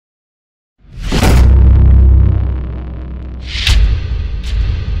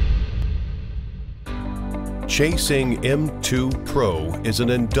Chasing M2 Pro is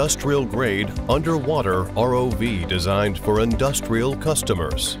an industrial-grade underwater ROV designed for industrial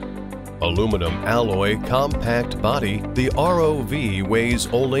customers. Aluminum alloy compact body, the ROV weighs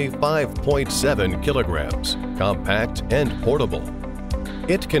only 5.7 kilograms, compact and portable.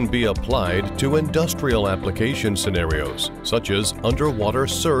 It can be applied to industrial application scenarios such as underwater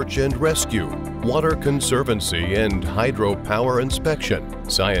search and rescue, water conservancy and hydropower inspection,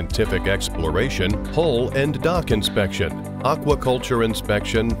 scientific exploration, hull and dock inspection, aquaculture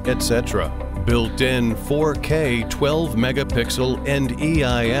inspection, etc. Built-in 4K 12-megapixel and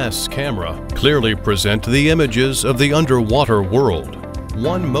EIS camera clearly present the images of the underwater world.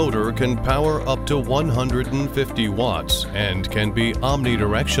 One motor can power up to 150 watts and can be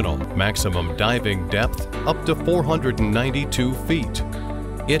omnidirectional, maximum diving depth up to 492 feet.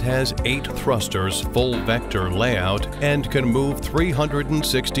 It has 8 thrusters, full vector layout, and can move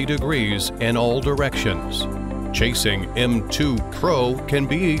 360 degrees in all directions. Chasing M2 Pro can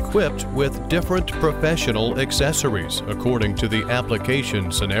be equipped with different professional accessories according to the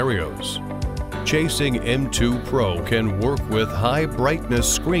application scenarios. Chasing M2 Pro can work with high brightness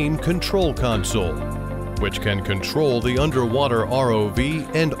screen control console, which can control the underwater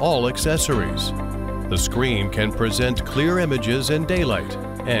ROV and all accessories. The screen can present clear images in daylight,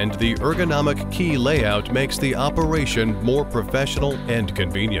 and the ergonomic key layout makes the operation more professional and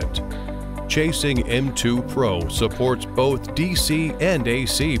convenient. Chasing M2 Pro supports both DC and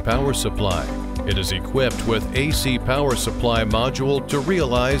AC power supply. It is equipped with AC power supply module to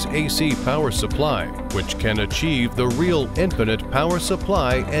realize AC power supply, which can achieve the real infinite power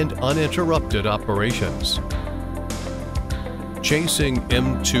supply and uninterrupted operations. Chasing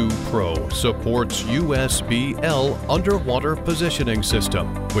M2 Pro supports USB-L underwater positioning system,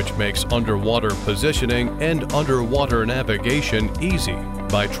 which makes underwater positioning and underwater navigation easy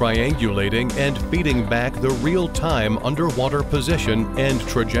by triangulating and feeding back the real-time underwater position and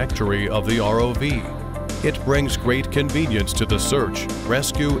trajectory of the ROV. It brings great convenience to the search,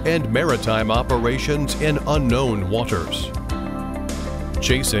 rescue, and maritime operations in unknown waters.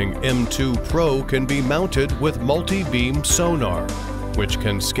 Chasing M2 Pro can be mounted with multi-beam sonar, which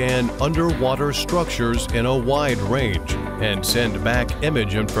can scan underwater structures in a wide range and send back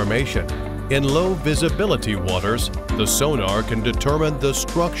image information. In low visibility waters, the sonar can determine the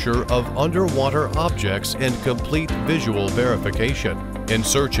structure of underwater objects and complete visual verification. In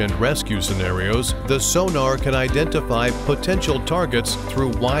search and rescue scenarios, the sonar can identify potential targets through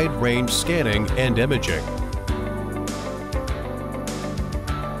wide-range scanning and imaging.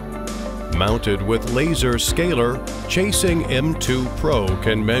 Mounted with laser scaler, Chasing M2 Pro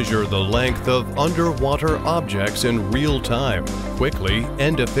can measure the length of underwater objects in real time, quickly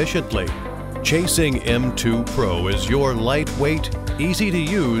and efficiently. Chasing M2 Pro is your lightweight, easy to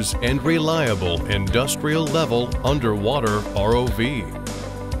use, and reliable industrial-level underwater ROV.